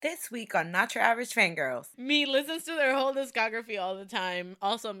This week on Not Your Average Fangirls. Me listens to their whole discography all the time.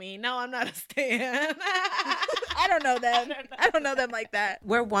 Also me. No, I'm not a stan. I don't know them. I don't know them like that.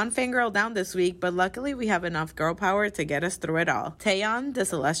 We're one fangirl down this week, but luckily we have enough girl power to get us through it all. Taeyeon, the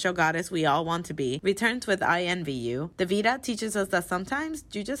celestial goddess we all want to be, returns with I Envy You. Davida teaches us that sometimes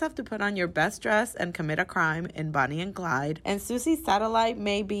you just have to put on your best dress and commit a crime in Bonnie and Clyde. And Susie's satellite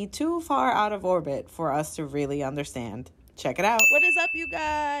may be too far out of orbit for us to really understand. Check it out. What is up, you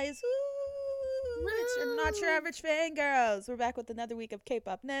guys? Woo! It's your Not Your Average Fangirls. We're back with another week of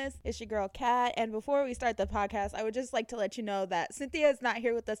K-Popness. It's your girl, Kat. And before we start the podcast, I would just like to let you know that Cynthia is not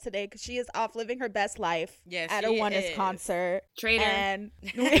here with us today because she is off living her best life at a Oneness concert. Traitor. And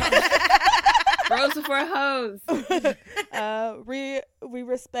Rose before hoes. we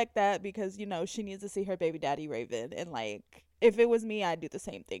respect that because, you know, she needs to see her baby daddy Raven. And, like, if it was me, I'd do the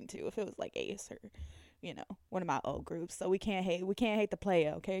same thing, too. If it was, like, Ace or... you know, one of my old groups. So we can't hate the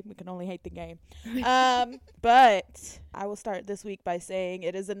player, okay? We can only hate the game. But I will start this week by saying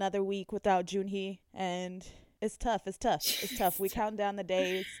it is another week without Junhee, and it's tough. We count down the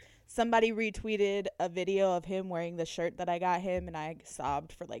days. Somebody retweeted a video of him wearing the shirt that I got him, and I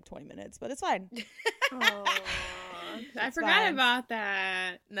sobbed for like 20 minutes, but it's fine. I forgot about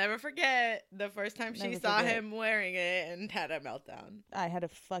that. Never forget the first time she saw him wearing it and had a meltdown. I had a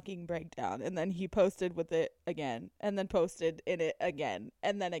fucking breakdown, and then he posted with it again, and then posted in it again,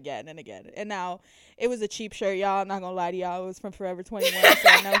 and then again and again. And now it was a cheap shirt, y'all. I'm not gonna lie to y'all. It was from Forever 21, so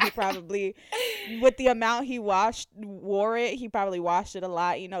I know he probably, with the amount he wore it, he probably washed it a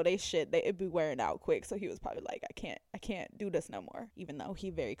lot. You know, it'd be wearing out quick. So he was probably like, I can't do this no more. Even though he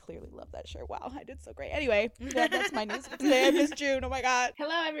very clearly loved that shirt. Wow, I did so great. Anyway, that's my news for today. I miss June. Oh my god.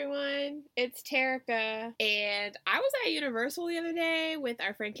 Hello everyone, it's Terica, and I was at Universal the other day with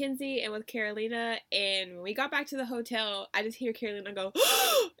our friend Kinsey and with Carolina, and when we got back to the hotel, I just hear Carolina go,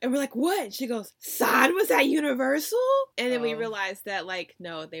 and we're like, what? And she goes, San was at Universal? And then we realized that, like,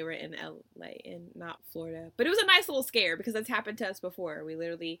 no, they were in LA and not Florida. But it was a nice little scare because that's happened to us before. We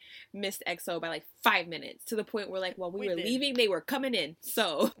literally missed EXO by like 5 minutes to the point where, like, while we were leaving, they were coming in.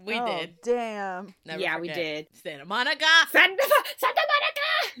 So we did. Damn. Never yeah, forget. we did. Santa Monica. Santa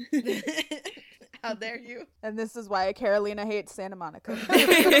Monica. How dare you? And this is why Carolina hates Santa Monica.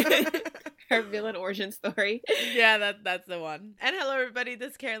 Her villain origin story. Yeah, that's the one. And hello everybody,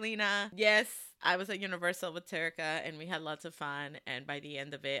 this is Carolina. Yes, I was at Universal with Terica and we had lots of fun, and by the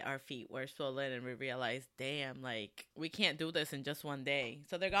end of it our feet were swollen and we realized, damn, like, we can't do this in just one day.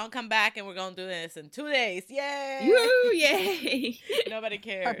 So they're gonna come back and we're gonna do this in 2 days. Yay! Woo! Yay! Nobody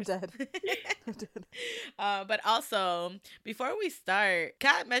cares. I'm dead. But also, before we start,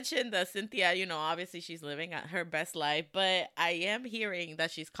 Kat mentioned that Cynthia, you know, obviously she's living her best life, but I am hearing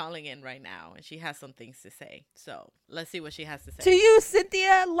that she's calling in right now and she has some things to say. So let's see what she has to say. To you,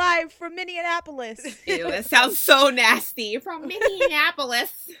 Cynthia, live from Minneapolis. Ew, that sounds so nasty. From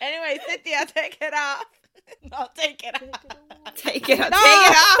Minneapolis. Anyway, Cynthia, take it off. No, take it off. Take it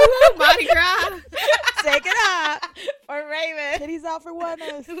off. Mardi Gras. Take it off. For Raven. Titties out for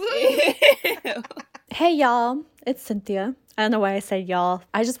Oneness. Hey y'all, it's Cynthia. I don't know why I said y'all.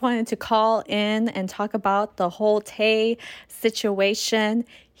 I just wanted to call in and talk about the whole Tay situation.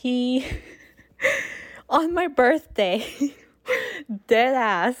 He, on my birthday, dead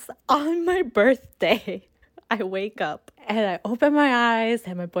ass, on my birthday, I wake up and I open my eyes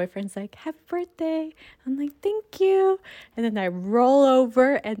and my boyfriend's like, happy birthday. I'm like, thank you. And then I roll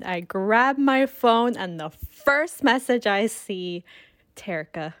over and I grab my phone and the first message I see,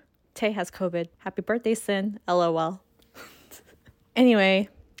 Terica, Tay has COVID. Happy birthday, Sin. LOL. Anyway,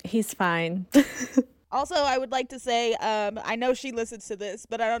 he's fine. Also, I would like to say, I know she listens to this,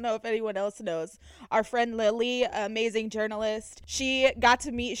 but I don't know if anyone else knows. Our friend Lily, amazing journalist, she got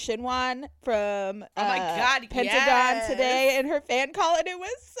to meet Shinwon from Pentagon today in her fan call, and it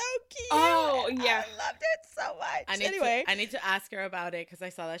was so cute. Oh, yeah. I loved it so much. I need to ask her about it because I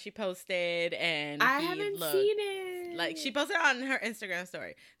saw that she posted, and I haven't seen it. Like, she posted on her Instagram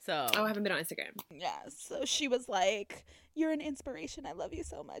story. So I haven't been on Instagram. Yeah, so she was like, you're an inspiration. I love you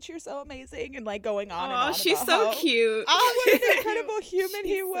so much. You're so amazing. And like going on and on. Oh, she's about so how, cute. Oh, what an incredible human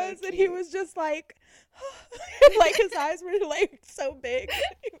he was. So and he was just like, like his eyes were like so big.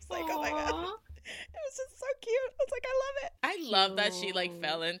 He was like, oh my God. It was just so cute. I was like, I love it. I love that she like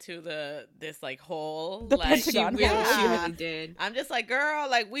fell into this like hole. The like, Pentagon She hole. really did. I'm just like, girl,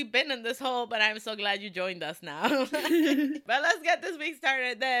 like we've been in this hole, but I'm so glad you joined us now. But let's get this week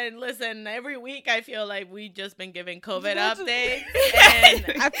started then. Listen, every week I feel like we just been giving COVID updates.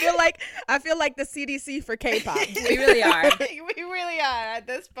 And I feel like the CDC for K-pop. We really are. we really are at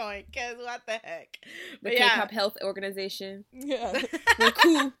this point, because what the heck. The But yeah. K-pop Health Organization. Yeah. We're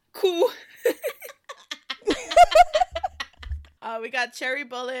cool. We got Cherry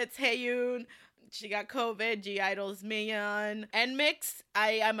Bullets, Haeyoon. She got COVID, G-Idol's Miyeon, and Mix.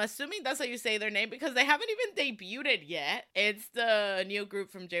 I'm assuming that's how you say their name because they haven't even debuted yet. It's the new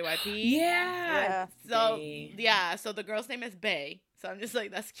group from JYP. Yeah. So, Bae. yeah, so the girl's name is Bae. So I'm just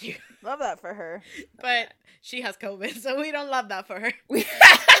like, that's cute. Love that for her. But she has COVID, so we don't love that for her. We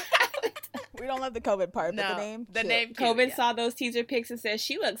don't love the COVID part, but No, the name. the cute. name cute, COVID yeah. saw those teaser pics and said,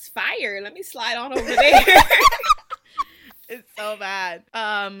 she looks fire. Let me slide on over there. It's so bad.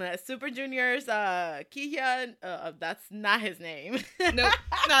 Super Junior's Kihyun, that's not his name. Nope,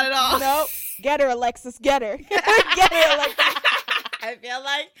 not at all. Nope. Get her, Alexis. Get her. Get her, Alexis. I feel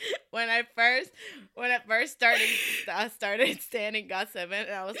like when I first started standing GOT7,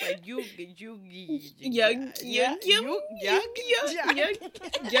 and I was like, Young.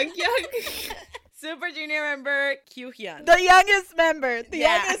 Super Junior member Kyuhyun. The youngest member. The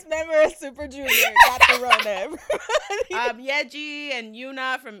Yeah. youngest member of Super Junior got the Rona. Yeji and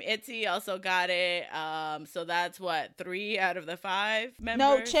Yuna from ITZY also got it. So that's what, 3 out of the 5 members?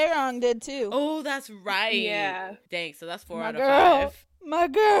 No, Chaeryeong did too. Oh, that's right. Yeah. Dang, so that's 4 My out girl. of 5. My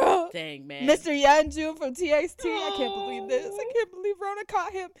girl. Dang, man. Mr. Yeonjun from TXT. I can't believe this. I can't believe Rona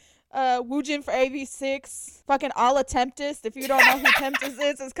caught him. Woojin for AV6. Fucking Alla Tempest. If you don't know who Tempest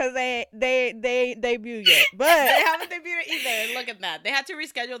is, it's because they debut yet. But They haven't debuted either. Look at that. They had to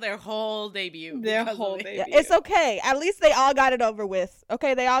reschedule their whole debut. Their because whole of it. debut. yeah, it's okay. At least they all got it over with.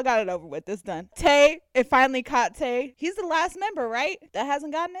 Okay, they all got it over with. It's done. Tay, it finally caught Tay. He's the last member, right? That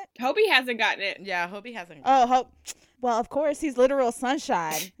hasn't gotten it? Hope he hasn't gotten it. Yeah, I hope he hasn't. Oh, hope. Well, of course, he's literal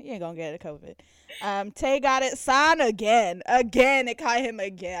sunshine. He ain't gonna get a COVID. Tay got it. San again. Again, it caught him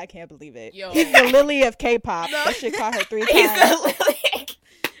again. I can't believe it. Yo. He's the Lily of K-pop. No. That shit caught her 3 He's times. the Lily.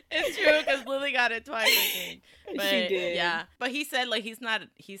 It's true because Lily got it twice, I think. But, She did. Yeah, but he said like he's like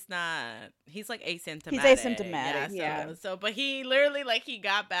asymptomatic. He's asymptomatic, yeah. So, but he literally like he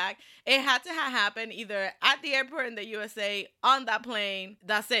got back. It had to have happened either at the airport in the USA, on that plane.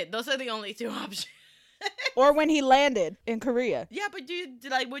 That's it. Those are the only 2 options. Or when he landed in Korea. Yeah, but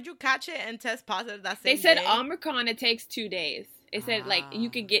would you catch it and test positive that They same said day? Omicron, it takes 2 days. It said like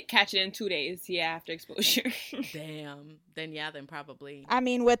you could catch it in 2 days. Yeah, after exposure. Damn. Then probably. I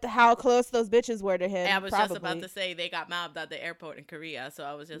mean, with how close those bitches were to him. I was probably. just about to say they got mobbed at the airport in Korea, so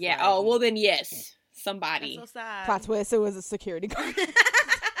I was just Yeah. like, Oh well, then yes, somebody. that's so sad. Plot twist, it was a security guard.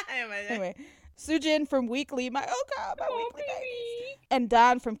 Anyway, Sujin from Weekly, my Weekly baby. And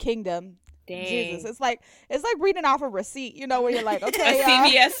Don from Kingdom. Dang. Jesus, it's like reading off a receipt, you know, where you're like, A okay,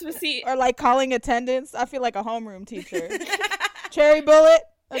 CVS receipt. or like calling attendance. I feel like a homeroom teacher. Cherry Bullet,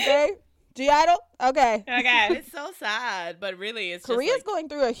 okay. G-Idol, okay. Okay. It's so sad, but really, it's Korea's just like, going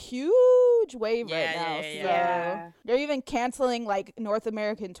through a huge wave right Yeah, now. yeah, So yeah. they're even canceling like North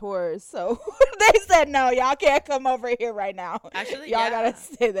American tours. So they said no, y'all can't come over here right now. Actually, y'all yeah. gotta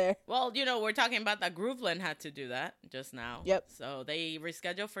stay there. well, we're talking about that Grooveland had to do that just now. Yep. So they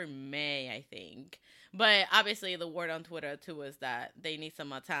rescheduled for May, I think. But obviously, the word on Twitter too is that they need some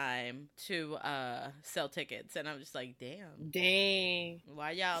more time to sell tickets, and I'm just like, damn, Dang.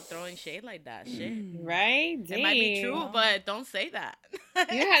 why y'all throwing shade like that? Shit. Right? Dang. It might be true, but don't say that.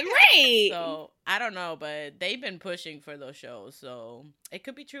 Yeah, right. So I don't know, but they've been pushing for those shows, so it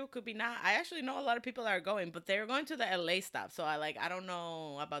could be true, could be not. I actually know a lot of people that are going, but they're going to the LA stop, so I don't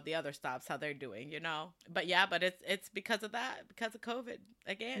know about the other stops how they're doing, But yeah, but it's because of that, because of COVID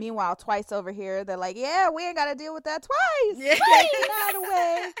again. Meanwhile, twice over here, they're like, yeah, we ain't gotta deal with that twice. Yeah. Twice, get out of the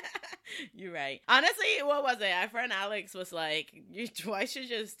way. You're right. Honestly, what was it? Our friend Alex was like, "You twice should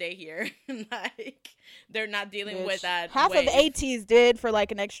just stay here." Like they're not dealing with Bitch. that. Half wave. of ATs did for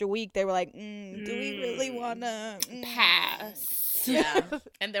like an extra week. They were like, do we really wanna Pass. Yeah.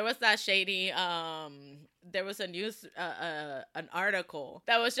 And there was that shady there was a news an article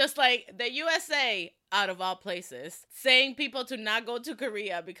that was just like the USA out of all places saying people to not go to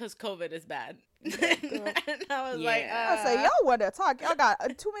Korea because COVID is bad. And I was like, I say, y'all want to talk? Y'all got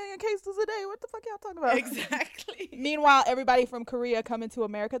 2 million cases a day. What the fuck y'all talking about? exactly. Meanwhile, everybody from Korea coming to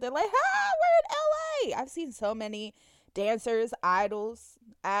America, they're like, we're in LA. I've seen so many dancers, idols,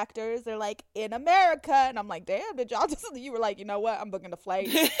 actors. They're like, in America. And I'm like, damn, did y'all just, you were like, you know what? I'm booking the flight.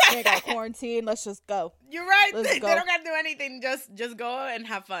 We ain't got quarantine. Let's just go. You're right. Let's They go. don't gotta do anything. Just go and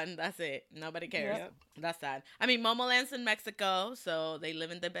have fun. That's it. Nobody cares. Yep. That's sad. I mean, Momoland's in Mexico, so they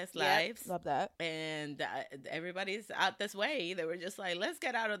living their best lives. Love that. And everybody's out this way. They were just like, let's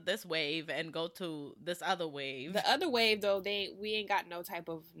get out of this wave and go to this other wave. The other wave though, we ain't got no type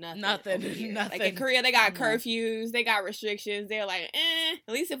of nothing. Nothing. over here. Nothing. Like in Korea, they got No. curfews, they got restrictions. They're like,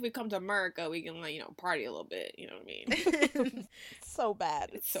 at least if we come to America, we can like party a little bit. You know what I mean? So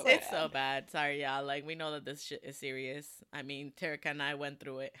bad. It's so It's so bad. Sorry, y'all. Like, we know that this shit is serious. I mean, Terica and I went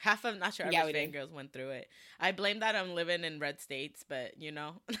through it. Half of Not Sure Yeah, Every we did. Fangirls went through it. I blame that on living in red states, but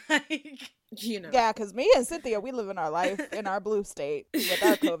like, Yeah, because me and Cynthia, we living our life in our blue state with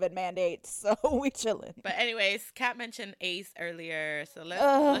our COVID mandates, so we chilling. But anyways, Kat mentioned Ace earlier, so let's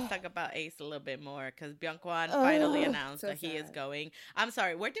Ugh. talk about Ace a little bit more because Byung-Kwan finally Ugh. announced So that he is sad. going. I'm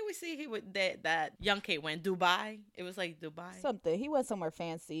sorry, where did we see he would that Young K went? Dubai? It was like Dubai. Something. He went somewhere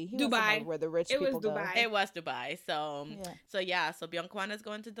fancy. He went Dubai. somewhere where the rich It was people go. Dubai. It was Dubai. So Yeah. so Byung-Kwan is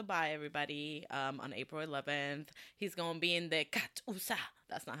going to Dubai, everybody, on April 11th. He's going to be in the Kat Usa.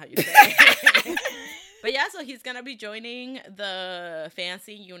 That's not how you say it. But yeah, so he's going to be joining the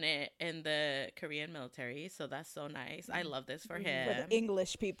fancy unit in the Korean military. So that's so nice. I love this for For him. the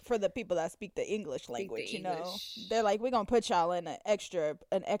English people, for the people that speak the English language, you know, English. they're like, we're gonna put y'all in an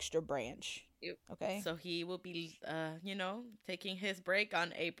extra branch. Yep. Okay. So he will be, taking his break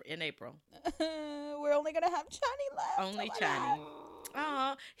in April. We're only gonna have Chani left. Only Oh my God. Chani.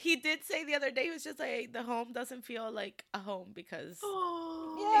 Oh, he did say the other day, he was just like, the home doesn't feel like a home because...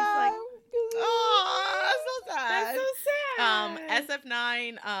 Yeah. Oh, so sad. That's so sad.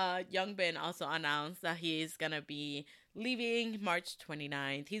 SF9, Youngbin also announced that he's gonna be leaving March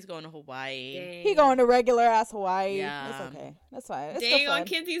 29th. He's going to Hawaii. Dang. He going to regular ass Hawaii. Yeah. That's okay. That's fine. It's Dang, still on fun.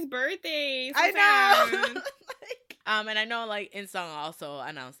 Kenzie's birthday. So I know. sad. And I know like In-sung also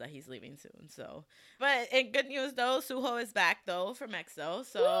announced that he's leaving soon. So, but in good news though, Suho is back though from EXO.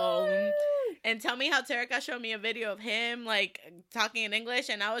 So, and tell me how Terica showed me a video of him like talking in English,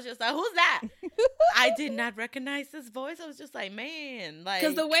 and I was just like, "Who's that?" I did not recognize his voice. I was just like, "Man, like."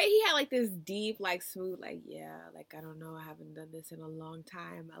 Because the way he had like this deep, like smooth, like like I don't know, I haven't done this in a long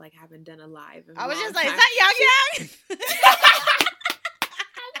time. I like haven't done a live. In a I was long just like, time. "Is that Yang Yang?"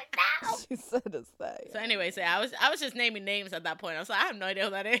 She said it's that. So anyway, I was just naming names at that point. I was like, I have no idea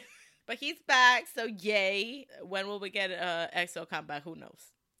who that is. But he's back, so yay. When will we get EXO comeback? Who knows?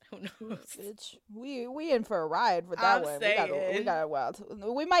 Who knows? Bitch, we in for a ride with that I'm one. saying. We got a while.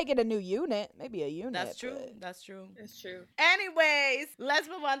 We might get a new unit, maybe a unit. That's true. but- That's true. It's true. Anyways, let's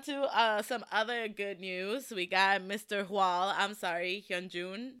move on to some other good news. We got Mr. Hwal. I'm sorry,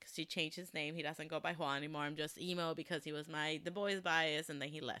 Hyunjun, because he changed his name. He doesn't go by Hwal anymore. I'm just emo because he was my The Boys bias, and then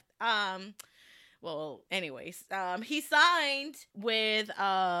he left. Well, anyways, he signed with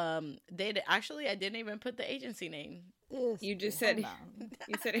I didn't even put the agency name. You just hold said- on.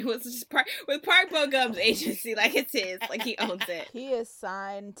 You said it was just with Park Bo Gum's agency, like it's his, like he owns it. He is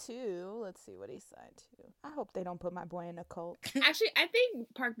signed to. Let's see what he's signed to. I hope they don't put my boy in a cult. Actually, I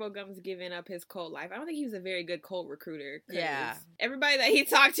think Park Bo Gum's given up his cult life. I don't think he was a very good cult recruiter. 'Cause Yeah. everybody that he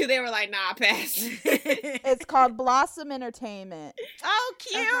talked to, they were like, "Nah, pass." It's called Blossom Entertainment. Oh,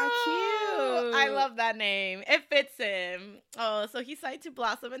 cute. Oh, how I cute. love that name. It fits him. Oh, so he signed to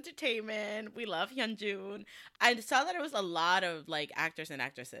Blossom Entertainment. We love Hyunjun. I saw that it was a lot of like actors and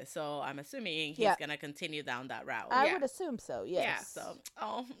actresses, so I'm assuming he's Yeah. gonna continue down that route. I Yeah. would assume so. Yes. Yeah,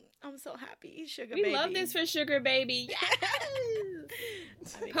 So, I'm so happy, Sugar We Baby. love this for Sugar Baby. Yes.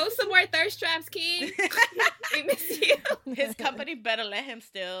 I mean, Post some more thirst traps, King. We miss you. his company better let him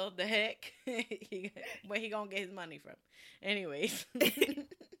still. The heck, where he gonna get his money from? Anyways.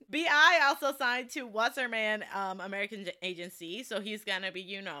 B.I. also signed to What's Her Man American agency, so he's gonna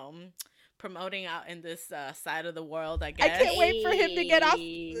be, promoting out in this side of the world, I I guess. can't wait for him to get off,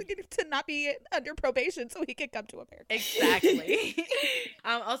 Hey. to not be under probation so he can come to America. Exactly.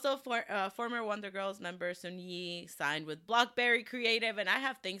 Also, former Wonder Girls member Sun Yi signed with Blockberry Creative, and I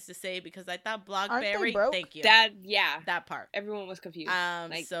have things to say because I thought Aren't they Blockberry. broke? Thank you. That part. everyone was confused.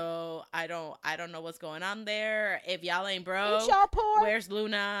 Like- So I don't know what's going on there. If y'all ain't broke, Ain't y'all poor? where's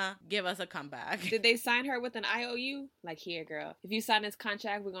Luna? Give us a comeback. Did they sign her with an IOU? Like, here, girl. If you sign this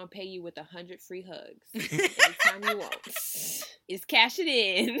contract, we're gonna pay you with 100 free hugs anytime you want. Just cash it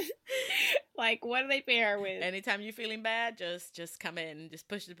in. Like, what do they pay her with? Anytime you're feeling bad, just come in, just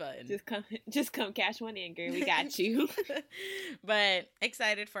push the button. Just come cash one in, girl. We got you. But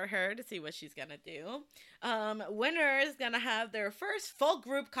excited for her to see what she's gonna do. Winner is gonna have their first full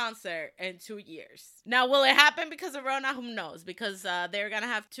group concert in 2 years. Now, will it happen because of Rona? Who knows? Because they're gonna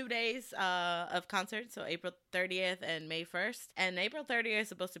have 2 days of concerts, so April 30th and May 1st. And April 30th is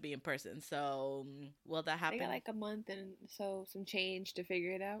supposed to be in person, so will that happen? They got like a month and so some change to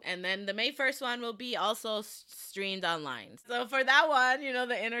figure it out. And then the May 1st one will be also streamed online. So for that one, you know,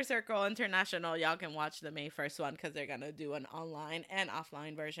 the Inner Circle International, y'all can watch the May 1st one because they're gonna do an online and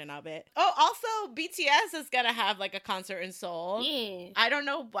offline version of it. Oh, also BTS is gonna have like a concert in Seoul. Yeah. I don't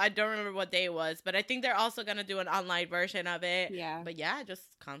remember what day it was, but I think they're also gonna do an online version of it. Yeah. But yeah, just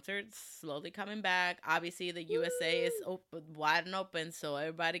concerts slowly coming back. Obviously the USA is wide and open, so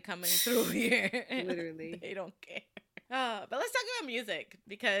everybody coming through here. Literally. They don't care. But let's talk about music,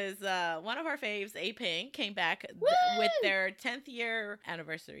 because one of our faves, A-Pink, came back with their 10th year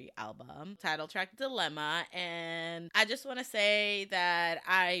anniversary album, title track Dilemma, and I just want to say that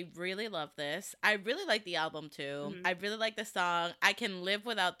I really love this. I really like the album too. I really like the song. I can live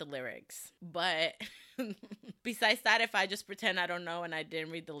without the lyrics, but besides that, if I just pretend I don't know and I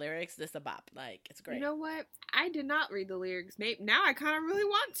didn't read the lyrics, this is a bop. Like, it's great. You know what? I did not read the lyrics. Maybe now I kind of really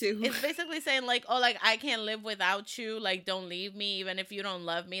want to. It's basically saying like, oh, like, I can't live without you. Like, don't leave me. Even if you don't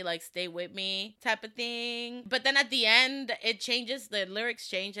love me, like, stay with me type of thing. But then at the end, it changes. The lyrics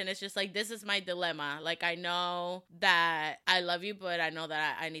change. And it's just like, this is my dilemma. Like, I know that I love you, but I know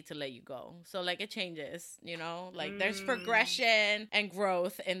that I need to let you go. So, like, it changes, you know? Like, there's progression and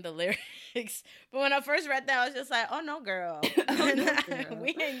growth in the lyrics. But when I first read that, I was just like, oh, no, girl.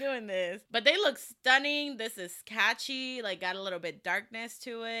 We ain't doing this. But they look stunning. This is catchy. Like, got a little bit darkness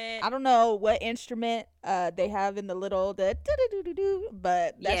to it. I don't know what instrument they have in the little do-do-do-do-do,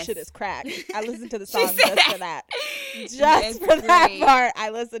 but that shit is cracked. I listened to the song just for that. Just for that part, I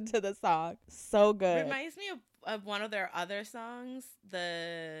listened to the song. So good. Reminds me of one of their other songs,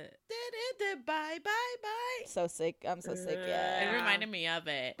 the bye bye bye. So sick. I'm so sick. Yeah. It reminded me of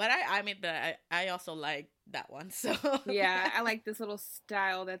it. But I also like that one. So yeah, I like this little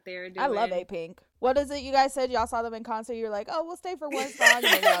style that they're doing. I love A-Pink. What is it you guys said? Y'all saw them in concert. You're like, oh, we'll stay for one song. We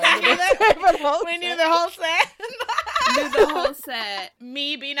knew the whole set. Knew the whole set.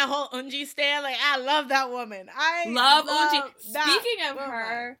 Me being a whole Eunji stan, like, I love that woman. I love Eunji. Speaking of woman.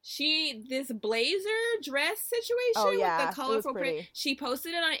 her, this blazer dress situation with the colorful print, she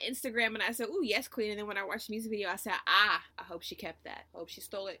posted it on Instagram, and I said, "Ooh, yes, queen." And then when I watched the music video, I said, I hope she kept that. I hope she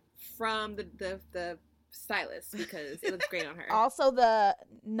stole it from the stylist, because it looks great on her. Also, the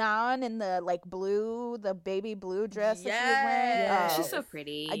Nan in the like blue, the baby blue dress that she was wearing. Yeah. She's so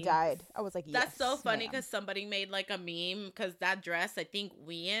pretty. I died. I was like, yes, that's so funny, because somebody made like a meme, because that dress, I think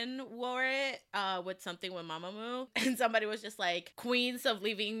Wien wore it with something with Mamamoo, and somebody was just like, queens of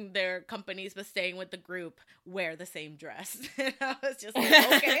leaving their companies but staying with the group wear the same dress. And I was just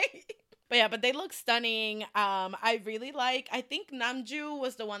like, okay. But yeah, but they look stunning. I think Namju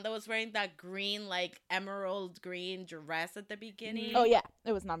was the one that was wearing that green, like emerald green dress at the beginning. Oh yeah,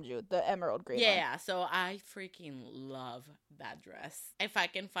 it was Namju, the emerald green one. Yeah, so I freaking love that dress. If I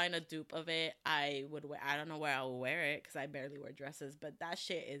can find a dupe of it, I would wear. I don't know where I'll wear it, because I barely wear dresses, but that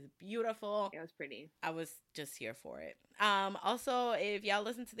shit is beautiful. It was pretty. I was just here for it. Also, if y'all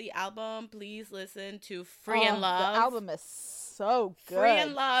listen to the album, please listen to Free in Love. The album is so good. Free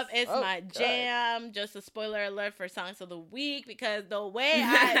in Love is my jam. Just a spoiler alert for Songs of the Week, because the way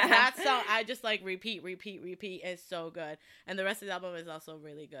that song, I just like repeat. It's so good. And the rest of the album is also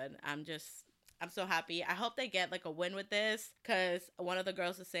really good. I'm so happy. I hope they get like a win with this, because one of the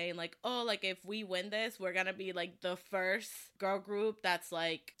girls is saying like, oh, like if we win this, we're gonna be like the first girl group that's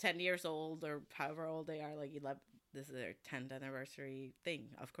like 10 years old, or however old they are, like 11. This is their 10th anniversary thing.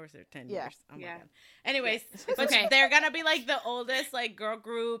 Of course, they're 10 years. Oh my God. Anyways, but they're gonna be like the oldest like girl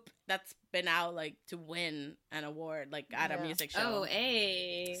group that's been out like to win an award like at a music show. Oh,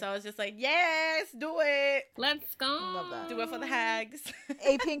 hey. So it's just like, yes, do it. Let's go. Love that. Do it for the hags.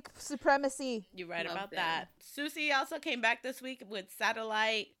 A-Pink supremacy. You're right Love about them. that. Susie also came back this week with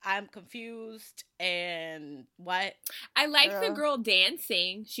Satellite. I'm confused. And what? I liked the girl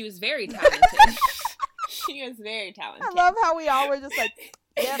dancing. She was very talented. She was very talented. I love how we all were just like,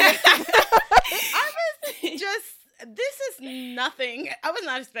 yeah. I was just, this is nothing. I was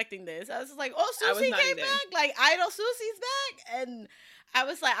not expecting this. I was just like, oh, Susie came back. Like, Idol Susie's back. And I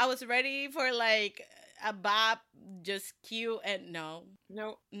was like, I was ready for like, a bop, just cute, and no.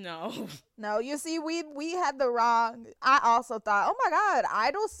 Nope. No, you see, we had the wrong. I also thought, oh my God,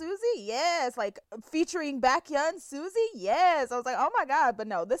 Idol Susie, yes, like featuring Baekhyun Susie, yes. I was like, oh my God, but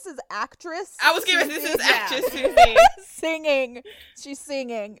no, this is actress. I was giving this Susie. is actress Susie. Singing. She's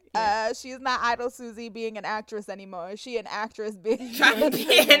singing. She's not Idol Susie being an actress anymore. She an actress being Trying to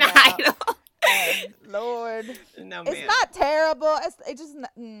be an idol. Lord, No, it's man. not terrible. It just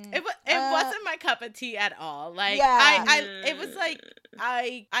It wasn't my cup of tea at all. Like Yeah. it was like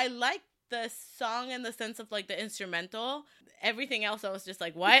I liked the song in the sense of like the instrumental. Everything else, I was just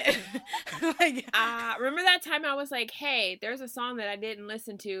like, what? Like, remember that time I was like, hey, there's a song that I didn't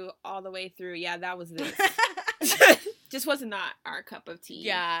listen to all the way through. Yeah, that was this. Just was not our cup of tea.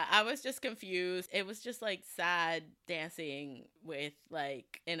 yeah, I was just confused. It was just like sad dancing with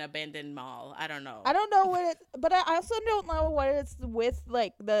like an abandoned mall. I don't know. I don't know what it, but I also don't know what it's with,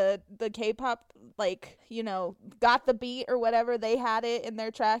 like the K-pop, like, you know, Got the Beat or whatever, they had it in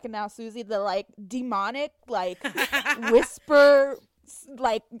their track, and now Susie, the like demonic like whisper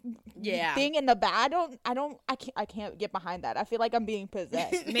like Yeah. thing in the back. I can't get behind that. I feel like I'm being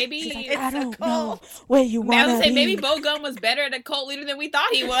possessed. Maybe She's like, it's I a don't cult. know where you I want would to say be. maybe Bo Gum was better at a cult leader than we thought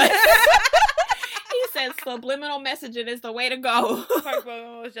he was. He said subliminal messaging is the way to go. Park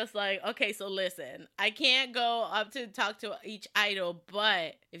Bo was just like, okay, so listen, I can't go up to talk to each idol,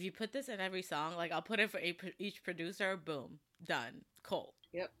 but if you put this in every song, like I'll put it for each producer, boom, done, cool.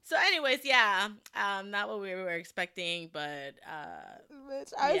 Yep. So anyways, yeah, not what we were expecting, but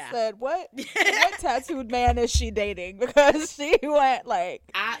Bitch, I yeah. said, what tattooed man is she dating? Because she went like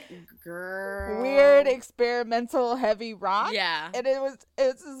Girl. weird experimental heavy rock. yeah, And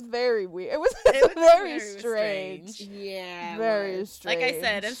it's just very weird. It was, It was very very strange. Yeah. it Very was. strange. like I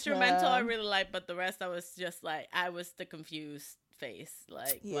said, instrumental I Um, really like, but the rest I was just like, I was the confused face,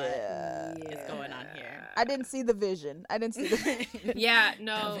 like Yeah. what is going on here? I didn't see the vision. I didn't see the Yeah, The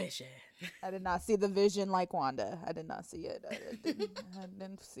no. vision. I did not see the vision like Wanda. I did not see it. I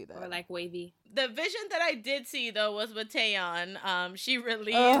didn't see that. Or like wavy. The vision that I did see though was with Taeyeon. She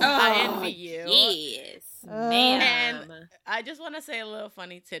released Oh, I Envy You. Yes. Uh, Ma'am. I just want to say a little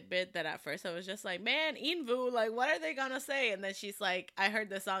funny tidbit that at first I was just like, man, Invu, like, what are they gonna say? And then she's like, I heard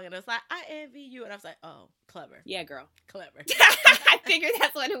the song and it's like, I envy you. And I was like, oh, clever. Yeah, girl. Clever. I figured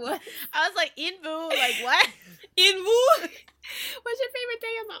that's what it was. I was like, Invu, like, what? Invu. What's your favorite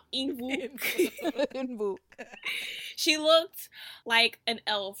thing about Invu? Invu. She looked like an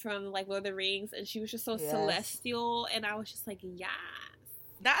elf from like Lord of the Rings, and she was just so Yes. celestial, and I was just like, yeah.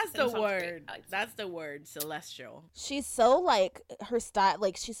 That's That the sounds great. word. I like that. That's the word, celestial. She's so like her style,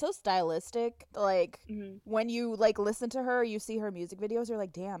 like she's so stylistic. Like Mm-hmm. when you like listen to her, you see her music videos, you're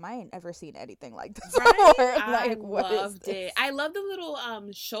like, damn, I ain't ever seen anything like this Right? before. I Like, what is loved this? it. I love the little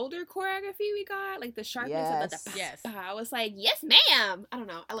shoulder choreography we got, like the sharpness of the Yes. I was like, yes, ma'am. I don't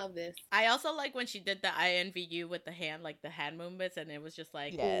know. I love this. I also like when she did the INVU with the hand, like the hand movements, and it was just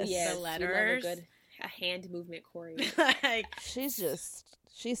like Yes. Yes, the we love letters. a hand movement choreo. Like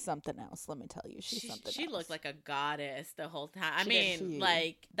She's something else. Let me tell you, she's something. she else. looked like a goddess the whole time. I She mean, did. She-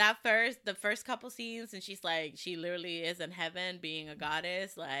 like the first couple scenes, and she's like, she literally is in heaven being a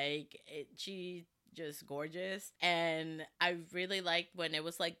goddess. Like she just gorgeous, and I really liked when it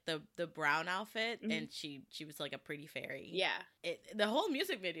was like the brown outfit, Mhm. and she was like a pretty fairy. Yeah. The whole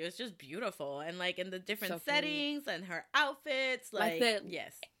music video is just beautiful, and like in the different So pretty. settings and her outfits, Like like the-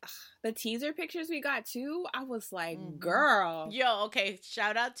 yes. The teaser pictures we got too, I was like, Mhm. girl. Yo, okay,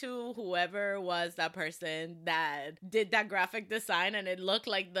 shout out to whoever was that person that did that graphic design, and it looked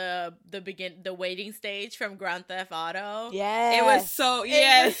like the waiting stage from Grand Theft Auto. Yeah, It was so, It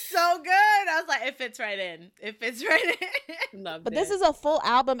yes. was so good. I was like, it fits right in. It fits right in. Loved But it. this is a full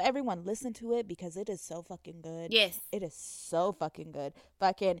album. Everyone listen to it because it is so fucking good. Yes. It is so fucking good.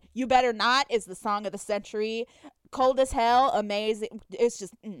 Fucking You Better Not is the song of the century. Cold as Hell, amazing. It's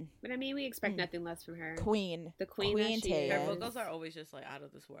just But I mean, we expect nothing less from her. queen. The queen, Queen that she is. Her Yes. vocals are always just like out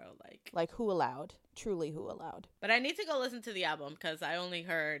of this world, like. Like who allowed? Truly who allowed? But I need to go listen to the album because I only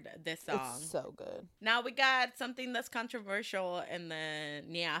heard this song. It's so good. Now we got something that's controversial in the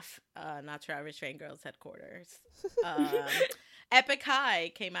NIAF, Not Your Average Fangirls headquarters. Epic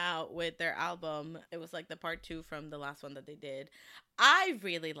High came out with their album. It was like the part 2 from the last one that they did. I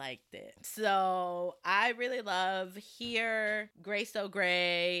really liked it. So I really love Here, Gray So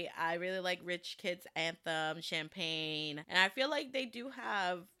Gray. I really like Rich Kids Anthem, Champagne. And I feel like they do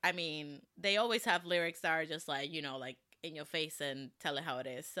have, I mean, they always have lyrics that are just like, you know, like in your face and tell it how it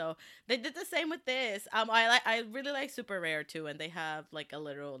is. So they did the same with this. I really like Super Rare too, and they have like a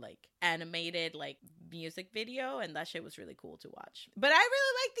little like animated like music video, and that shit was really cool to watch. But I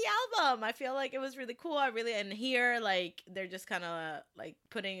really liked the album. I feel like it was really cool. And here, like, they're just kind of like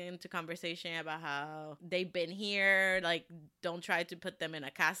putting into conversation about how they've been here, like, don't try to put them in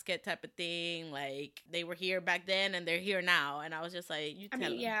a casket type of thing. Like, they were here back then and they're here now. And I was just like, you tell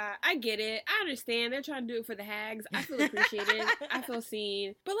them. Yeah, I get it. I understand. They're trying to do it for the hags. I feel appreciated. I feel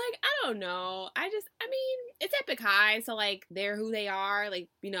seen. But, like, I don't know. It's Epic High, so, like, they're who they are. Like,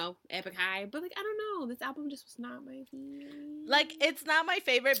 you know, Epic High. But, like, I don't know. This album just was not my thing. Like, it's not my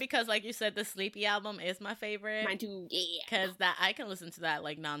favorite because, like you said, the Sleepy album is my favorite. Mine too, yeah. Because that I can listen to that,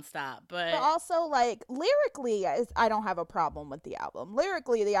 like, nonstop. But also, like, lyrically, I don't have a problem with the album.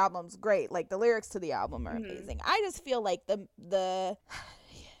 Lyrically, the album's great. Like, the lyrics to the album are amazing. I just feel like the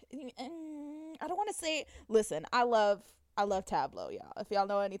I don't want to say, listen, I love Tableau, y'all. If y'all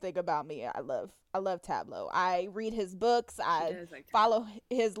know anything about me, I love Tableau. I read his books. I follow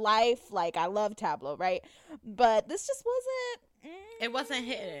his life. Like, I love Tableau, right? But this just wasn't. It wasn't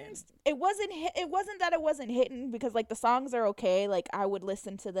hitting. It wasn't that it wasn't hitting, because, like, the songs are okay. Like, I would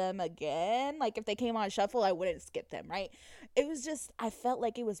listen to them again. Like, if they came on shuffle, I wouldn't skip them, right? It was just, I felt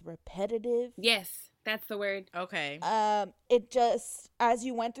like it was repetitive. Yes. That's the word. Okay. It just, as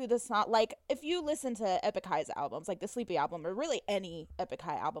you went through the song, like, if you listen to Epic High's albums, like the Sleepy album, or really any Epic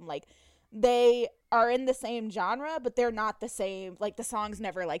High album, like, they are in the same genre, but they're not the same. Like, the songs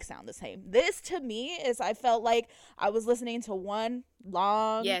never, like, sound the same. This, to me, is, I felt like I was listening to one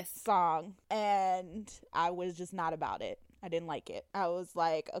long song, and I was just not about it. I didn't like it. I was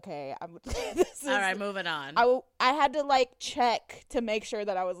like, okay, all right, moving on. I had to, like, check to make sure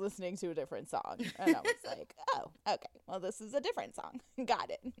that I was listening to a different song. And I was like, oh, okay, well, this is a different song. Got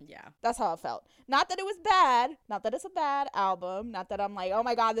it. Yeah. That's how it felt. Not that it was bad. Not that it's a bad album. Not that I'm like, oh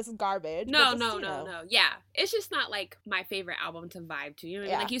my God, this is garbage. No. Yeah. It's just not, like, my favorite album to vibe to. You know what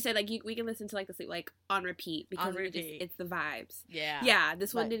I mean? Like you said, like, we can listen to, like, the sleep, like, on repeat, because it's the vibes. Yeah. Yeah,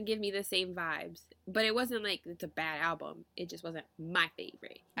 this one didn't give me the same vibes. But it wasn't like it's a bad album. It just wasn't my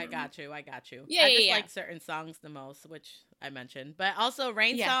favorite. I got you. Yeah, I just like certain songs the most, which I mentioned. But also,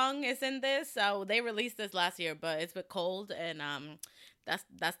 Rain Song is in this. So they released this last year, but it's with Cold, and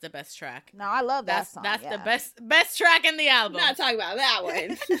that's the best track. No, I love that song. That's the best track in the album. Not talking about that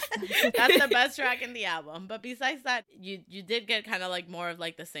one. That's the best track in the album. But besides that, you did get kind of like more of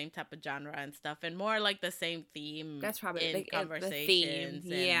like the same type of genre and stuff, and more like the same theme. That's probably in like conversations. The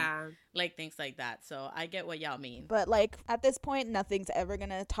theme. And like things like that. So I get what y'all mean. But, like, at this point, nothing's ever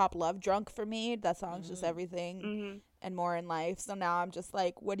gonna top Love Drunk for me. That song's just everything and more in life. So now I'm just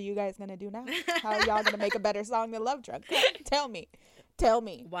like, what are you guys gonna do now? How are y'all gonna make a better song than Love Drunk? Tell me.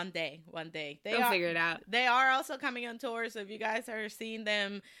 One day. They'll figure it out. They are also coming on tour, so if you guys are seeing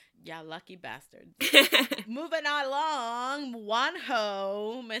them, yeah, lucky bastards. Moving along,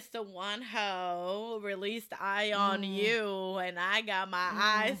 Mr. Wonho released Eye on You, and I got my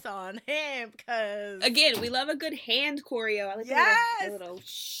eyes on him, because again, we love a good hand choreo. I like a little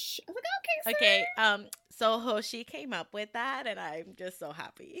shh. I was like, okay, sir. So Hoshi came up with that, and I'm just so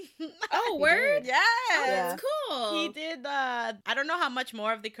happy. Oh, word? Yes. Oh, that's cool. He did, I don't know how much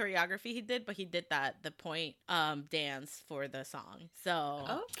more of the choreography he did, but he did the point dance for the song.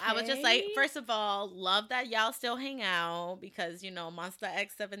 So I was just like, first of all, love that y'all still hang out, because, you know, Monsta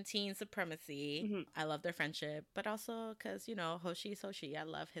X-17 supremacy. I love their friendship, but also because, you know, Hoshi's Hoshi. I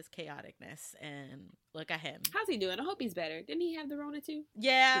love his chaoticness, and look at him. How's he doing? I hope he's better. Didn't he have the Rona too?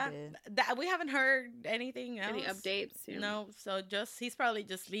 Yeah. We haven't heard anything else. Any updates? Yeah. No, so he's probably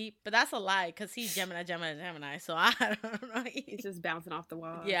just asleep, but that's a lie, because he's Gemini, so I don't know. He's just bouncing off the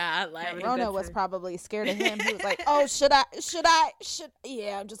wall. Yeah, like Rona was probably scared of him. He was like, oh,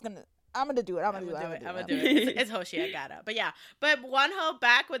 yeah, I'm gonna do it. I'm gonna do it. It's Hoshi, I got it. But yeah, but Wonho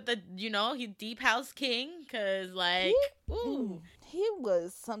back with the, you know, he Deep House King, because like, he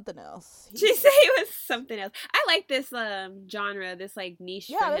was something else. She said he was something else. I like this genre, this like niche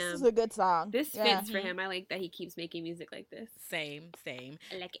for him. Yeah, this is a good song. This fits for him. I like that he keeps making music like this. Same. I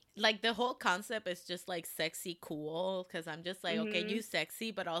like it. Like, the whole concept is just like sexy cool, because I'm just like, okay, you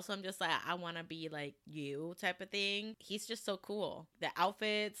sexy, but also I'm just like, I want to be like you type of thing. He's just so cool. The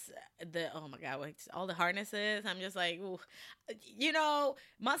outfits, oh my God, all the harnesses. I'm just like, ooh. You know,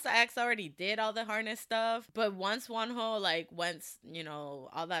 Monsta X already did all the harness stuff, but once once, you know,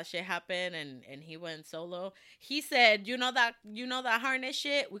 all that shit happened and he went solo, he said, you know that harness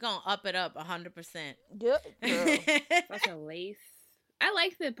shit, we're gonna up it up 100%. Yep. Such a lace. I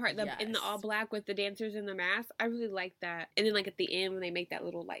like the part in the all black with the dancers in the mask. I really like that. And then like at the end when they make that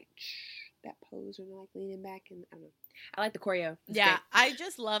little like that pose when they're like leaning back, and I don't know. I like the choreo. It's yeah, great. I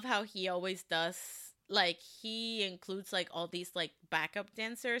just love how he always does like he includes like all these like backup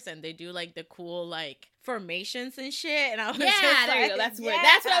dancers, and they do like the cool like formations and shit. And I was Yeah, just there like, you go.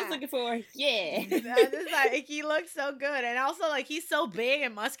 That's what I was looking for. Yeah. I was just like, he looks so good, and also like he's so big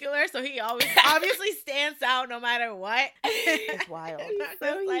and muscular, so he always obviously stands out no matter what. It's wild. I'm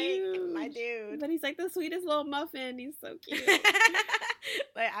so just like, huge. my dude. But he's like the sweetest little muffin. He's so cute.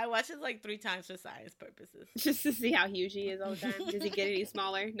 Like I watched it like 3 times for science purposes. Just to see how huge he is all the time. Does he get any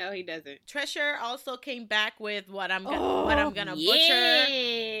smaller? No, he doesn't. Treasure also came back with what I'm Oh, gonna butcher.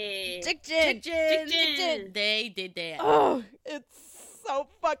 yeah. Jin. Jin. They did that. Oh, it's so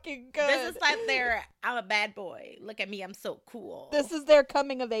fucking good. This is like their I'm a bad boy. Look at me, I'm so cool. This is their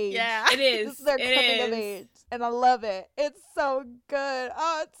coming of age. Yeah. It is. This is their It coming of is. age. And I love it. It's so good.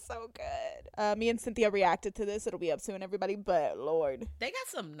 Oh, it's so good. Me and Cynthia reacted to this. It'll be up soon, everybody. But Lord. They got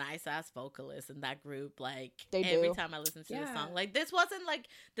some nice ass vocalists in that group. Like They every do. time I listen to this Yeah. song, like this wasn't like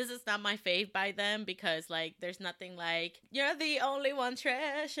this is not my fave by them because like there's nothing like you're the only one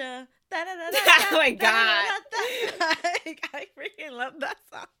treasure. Oh my God. Like, I freaking love that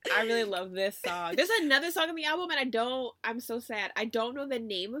song. I really love this song. There's another song on the album, and I'm so sad. I don't know the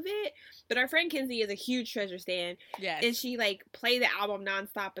name of it, but our friend Kinsey is a huge Treasure stan, Yes. and she like played the album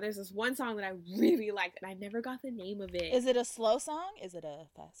nonstop. But there's this one song that I really liked, and I never got the name of it. Is it a slow song? Is it a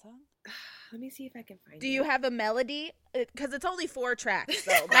fast song? Let me see if I can find it. Do you have a melody? Because it's only 4 tracks.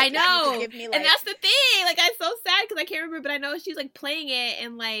 So I like, you know, could give me, like, and that's the thing. Like, I'm so sad because I can't remember, but I know she's like playing it,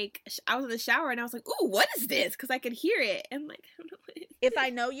 and like I was in the shower, and I was like, "Ooh, what is this?" Because I could hear it, and like I don't know what it is. if I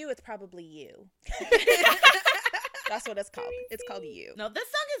know you, it's probably you. That's what it's called. It's called You. No, this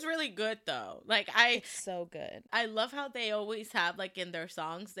song is really good though. Like I It's so good. love how they always have like in their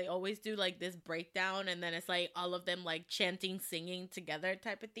songs, they always do like this breakdown and then it's like all of them like chanting, singing together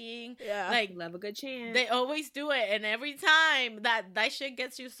type of thing. Yeah. Like Love a good chant. they always do it, and every time that shit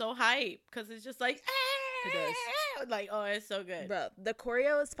gets you so hyped because it's just like It does. like oh it's so good. Bro, the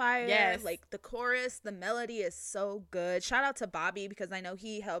choreo is fire. Yes. Like the chorus, the melody is so good. Shout out to Bobby because I know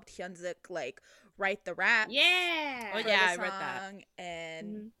he helped Hyunzik like write the rap. yeah. Oh, for yeah, the I read that. song, and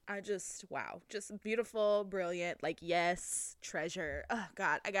Mhm. I just just beautiful, brilliant. Like yes, treasure. Oh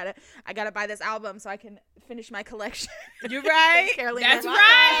God, I gotta buy this album so I can finish my collection. You're right. Carolina. That's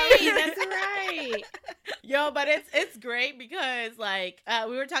right. That's right. Yo, but it's great because like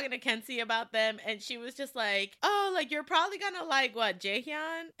we were talking to Kenzie about them and she was just like, oh, like you're probably gonna like what,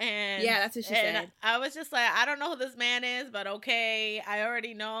 Jaehyun? And Yeah, that's what she and said. I was just like, I don't know who this man is, but okay. I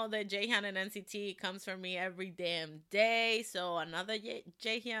already know that Jaehyun and NCT comes for me every damn day. So another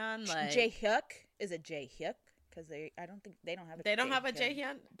Jaehyun, like Jaehyuk. Is it Jaehyuk? Because they don't have a. they don't have a Jaehyun.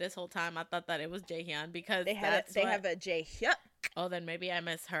 Jaehyun. This whole time I thought that it was Jaehyun because They have that's they what- have a Jaehyuk. Oh, then maybe I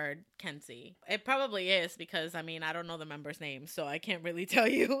misheard Kenzie. It probably is because I mean I don't know the members' names, so I can't really tell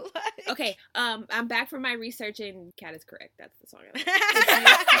you. Like... Okay. I'm back from my research, and Cat is correct. That's the song.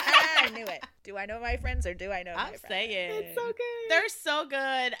 I knew it. Do I know my friends or do I know my I'm friends? saying It's so good. they're so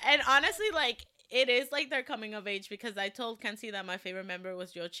good, and honestly, like it is like they're coming of age because I told Kenzie that my favorite member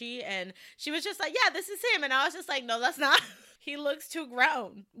was Yoshi, and she was just like, "Yeah, this is him," and I was just like, "No, that's not." He looks too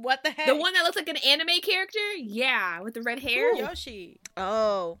grown. What the heck? The one that looks like an anime character? Yeah, with the red hair. Yoshi.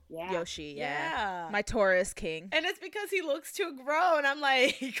 Oh, Yeah. Yoshi. Yeah. Yeah. My Taurus king. And it's because he looks too grown. I'm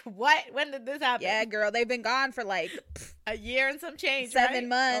like, what? When did this happen? Yeah, girl. They've been gone for like A year and some change. 7 right?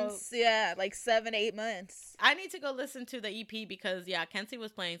 months. Yeah, like 7, 8 months. I need to go listen to the EP because yeah, Kenzie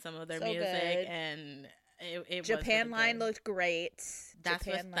was playing some of their So music good. and it Japan was really line good. looked great. That's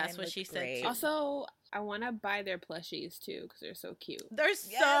Japan what- that's line what looked she said, great. too. Also, I want to buy their plushies too because they're so cute. They're Yes,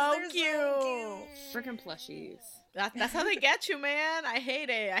 so they're cute. Freaking plushies. That's how they get you, man. I hate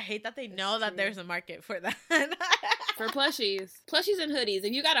it. I hate that they know that true. there's a market for that. For plushies. Plushies and hoodies.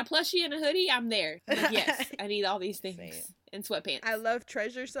 If you got a plushie and a hoodie, I'm there. I'm like, yes, I need all these things. Same. And sweatpants. I love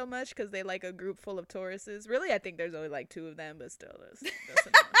Treasure so much because they like a group full of Tauruses. Really, I think there's only like 2 of them, but still, that's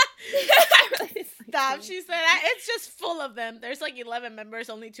enough. I really dislike Stop. them. She said that. It's just full of them. There's like 11 members.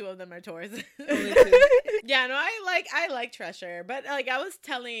 Only 2 of them are Taurus. Only 2. Yeah, no, I like Treasure, but like I was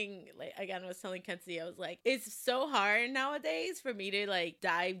telling Kenzie, I was like, it's so hard nowadays for me to like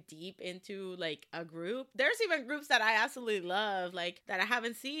dive deep into like a group. There's even groups that I absolutely love, like that I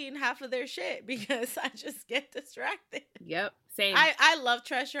haven't seen half of their shit because I just get distracted. Yep. Same. I love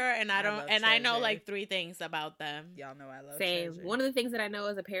Treasure, and I love I know Treasure. like 3 things about them. Y'all know I love Same. Treasure. One of the things that I know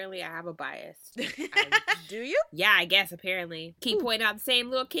is apparently I have a bias. Do you? Yeah, I guess apparently. Keep pointing out the same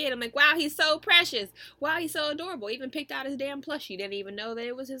little kid. I'm like, wow, he's so precious. Wow, he's so adorable. Even picked out his damn plushie. Didn't even know that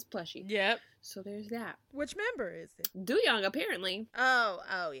it was his plushie. Yep. So there's that. Which member is it? Do Young apparently Oh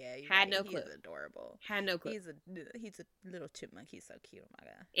yeah. you're Had right. no He's clue. adorable. had no clue. He's a little chipmunk. He's so cute. Oh my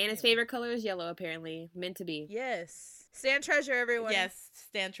god. And his favorite color is yellow apparently. Meant to be. Yes. Stand Treasure, everyone. Yes,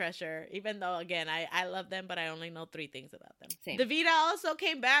 Stan Treasure. Even though, again, I love them, but I only know 3 things about them. Same. Davida also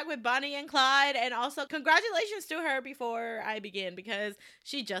came back with Bonnie and Clyde, and also congratulations to her before I begin, because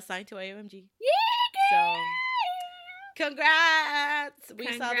she just signed to AOMG. So, congrats! We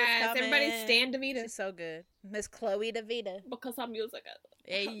saw this coming. Everybody stand Davida. She's so good. Miss Chloe DeVita. Because her music,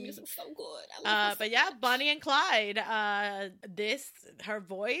 Hey. her music's so good. I love her so But yeah, much. Bonnie and Clyde. Her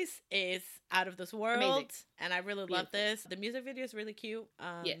voice is out of this world, Amazing. and I really love Beautiful. this. The music video is really cute.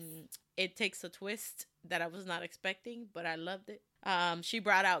 Yes. It takes a twist that I was not expecting, but I loved it. She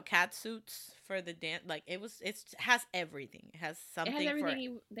brought out cat suits for the dance. Like it has everything. It has something. It has everything for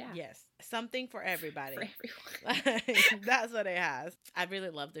you. Yeah. yes, something for everybody. For everyone. Like, that's what it has. I really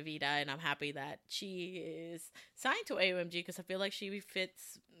love Davida, and I'm happy that she is signed to AOMG because I feel like she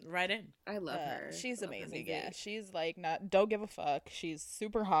fits right in. I love her. She's I love her amazing. music. Yeah, she's like don't give a fuck. She's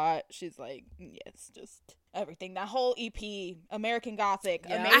super hot. She's like yes, just everything. That whole EP, American Gothic.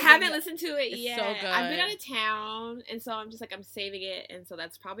 Yeah. Amazing. I haven't listened to it It's yet. so I've been good. out of town, and so I'm just like I'm saving it, and so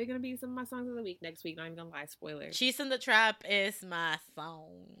that's probably gonna be some of my songs of the week next week. Not even gonna lie, spoiler. She's in the Trap is my song.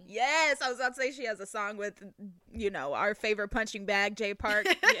 Yes, I was about to say she has a song with, our favorite punching bag, Jay Park.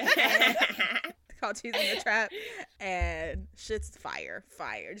 Called She's in the Trap. And shit's fire.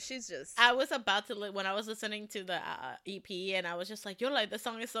 She's just... I was about to when I was listening to the EP, and I was just like, "Yo, like the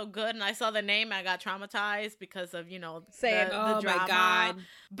song is so good," and I saw the name, I got traumatized because of Same. the Oh my drama. God.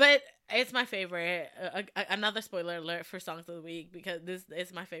 But it's my favorite. Another spoiler alert for songs of the week, because this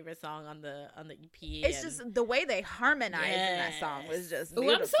is my favorite song on the EP. It's just the way they harmonized in that song was just Ooh,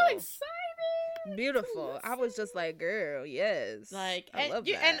 beautiful. I'm so excited. Beautiful. I was just like, girl, yes. like, I love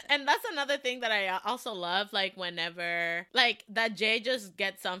that. and that's another thing that I also love. Like whenever that Jay just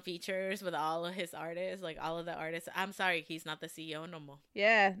gets some features with all of his artists, like all of the artists. I'm sorry, he's not the CEO no more.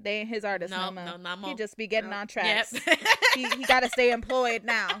 Yeah, they ain't his artist No, no more. no, not more. He just be getting on tracks. Yep. he got to stay employed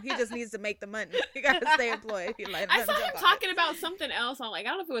now. He just needs to make the money. He got to stay employed. He like, I saw him jump on talking it. about something else on I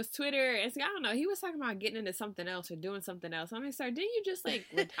don't know if it was Twitter. I don't know. He was talking about getting into something else or doing something else. I'm like, sir, didn't you just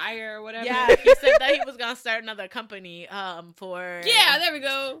retire or whatever? Yeah, he said that he was gonna start another company. For Yeah, there we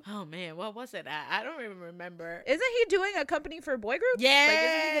go. Oh man, what was it? I don't even remember. Isn't he doing a company for boy groups? Yeah, Like,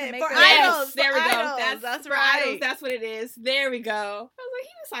 isn't he gonna make for that- idols. There we for go. idols, that's for right. idols, that's what it is. There we go. I was like,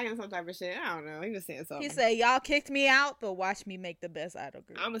 he was saying some type of shit. I don't know. He was saying something. He said, y'all kicked me out, but watch me make the best idol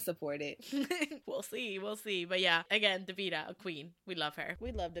group. I'm gonna support it. We'll see. But yeah, again, Davida, a queen. We love her.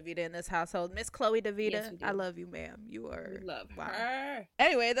 We love Davida in this household. Miss Chloe Davida, Yes, we do. I love you, ma'am. You are... We love Wow. her.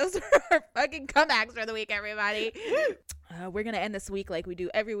 Anyway, those are our fucking comebacks for the week, everybody. We're gonna end this week like we do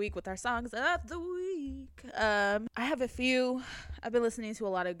every week with our songs of the week. I have a few. I've been listening to a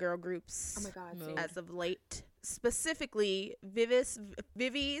lot of girl groups Oh my god. No. same. as of late. Specifically, Vivi's.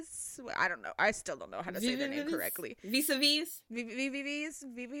 I don't know. I still don't know how to say their name correctly. Vis-a-vis.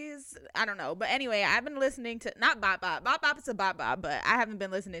 Vivi's. I don't know. But anyway, I've been listening to not Bop Bop. Bop Bop is a Bop Bop, but I haven't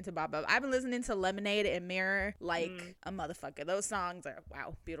been listening to Bop Bop. I've been listening to Lemonade and Mirror like a motherfucker. Those songs are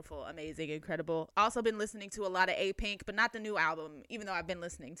wow, beautiful, amazing, incredible. Also been listening to a lot of A-Pink, but not the new album, even though I've been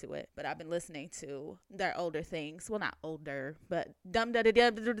listening to it. But I've been listening to their older things. Well, not older, but Dum Da Da Da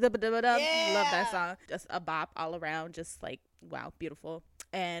Da Da Da Da. Love that song. Just a bop all around. Just like wow, beautiful.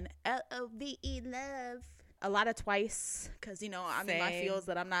 And LOVE love. A lot of Twice, because I'm in my Same. feels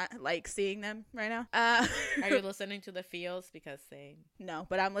that I'm not like seeing them right now. Are you listening to the feels? Because same. No,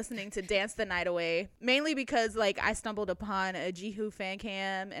 but I'm listening to Dance the Night Away mainly because like I stumbled upon a Jihu fan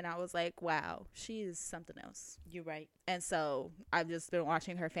cam and I was like, wow, she is something else. You're right. And so I've just been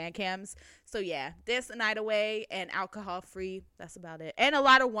watching her fan cams. So yeah, Dance the Night Away and Alcohol Free. That's about it. And a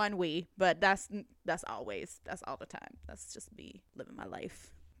lot of One We, but that's always, that's all the time. That's just me living my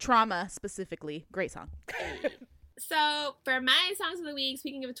life. Trauma specifically, great song. So for my songs of the week,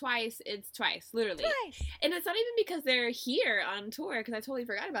 speaking of Twice, it's Twice, literally. And it's not even because they're here on tour, because I totally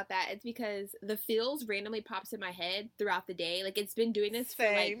forgot about that. It's because the feels randomly pops in my head throughout the day. Like it's been doing this for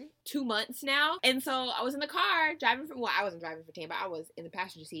like Same. 2 months now. And so I was in the car driving from, I wasn't driving from Tampa. I was in the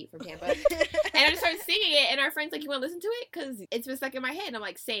passenger seat from Tampa. And I just started singing it, and our friend's like, you want to listen to it? Because it's been stuck in my head. And I'm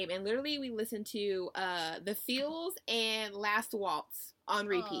like, same. And literally we listened to The Feels and Last Waltz on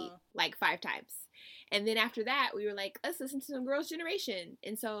repeat Aw. like 5 times. And then after that, we were like, let's listen to some Girls' Generation.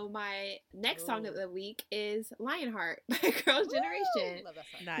 And so my next song of the week is Lionheart by Girls' Generation. Love that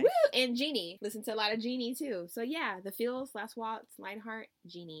song. Nice. Woo! And Genie. Listen to a lot of Genie too. So yeah, The Feels, Last Waltz, Lionheart,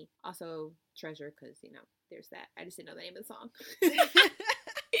 Genie. Also Treasure, because, you know, there's that. I just didn't know the name of the song.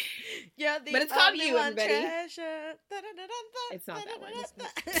 Yeah, But it's called only You, one everybody. treasure. It's not that one.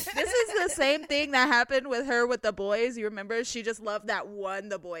 This is the same thing that happened with her with The Boys. You remember? She just loved that one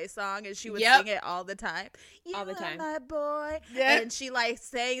The Boys song, and she would Yep. sing it all the time. You All the are time. my boy. Yeah. And she like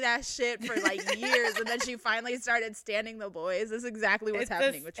sang that shit for like years, and then she finally started standing The Boys. This is exactly what's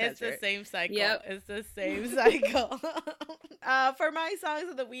happening with Treasure. It's the same cycle. Yep. It's the same cycle. For my songs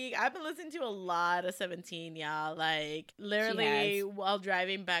of the week, I've been listening to a lot of 17, y'all. Like literally has. while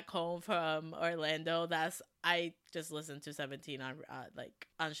driving back home from Orlando, I just listened to 17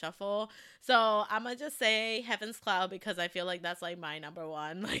 on shuffle. So I'm gonna just say Heaven's Cloud because I feel like that's like my number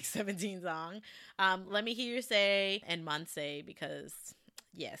one like 17 song. Let Me Hear You Say and Monse because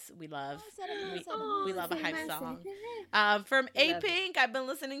yes, we love we love a hype song. From Love A-Pink, I've been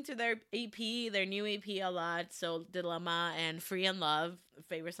listening to their EP, their new EP a lot. So Dilemma and Free in Love,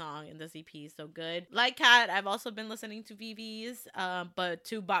 favorite song in this EP, so good. Like Kat, I've also been listening to VV's, but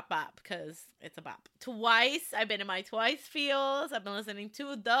to Bop Bop because it's a bop. Twice, I've been in my Twice feels. I've been listening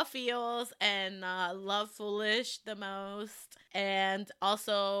to The Feels and Love Foolish the most. And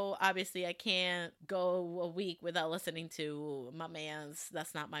also, obviously, I can't go a week without listening to my man's,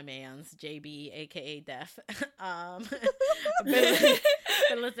 that's not my man's, JB, aka Def.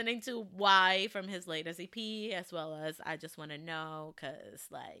 Been listening to Why from his latest EP, as well as I Just Want to Know, because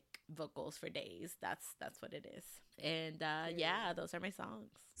like vocals for days, that's what it is. And yeah, those are my songs.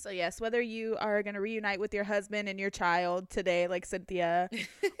 So yes, whether you are going to reunite with your husband and your child today, like Cynthia,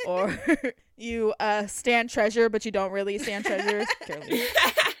 or you stand Treasure, but you don't really stand Treasure, Caroline.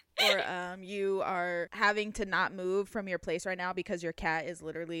 Or you are having to not move from your place right now because your cat is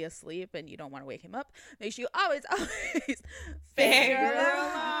literally asleep and you don't want to wake him up, make sure you always Fangirl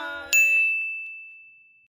fangirl on.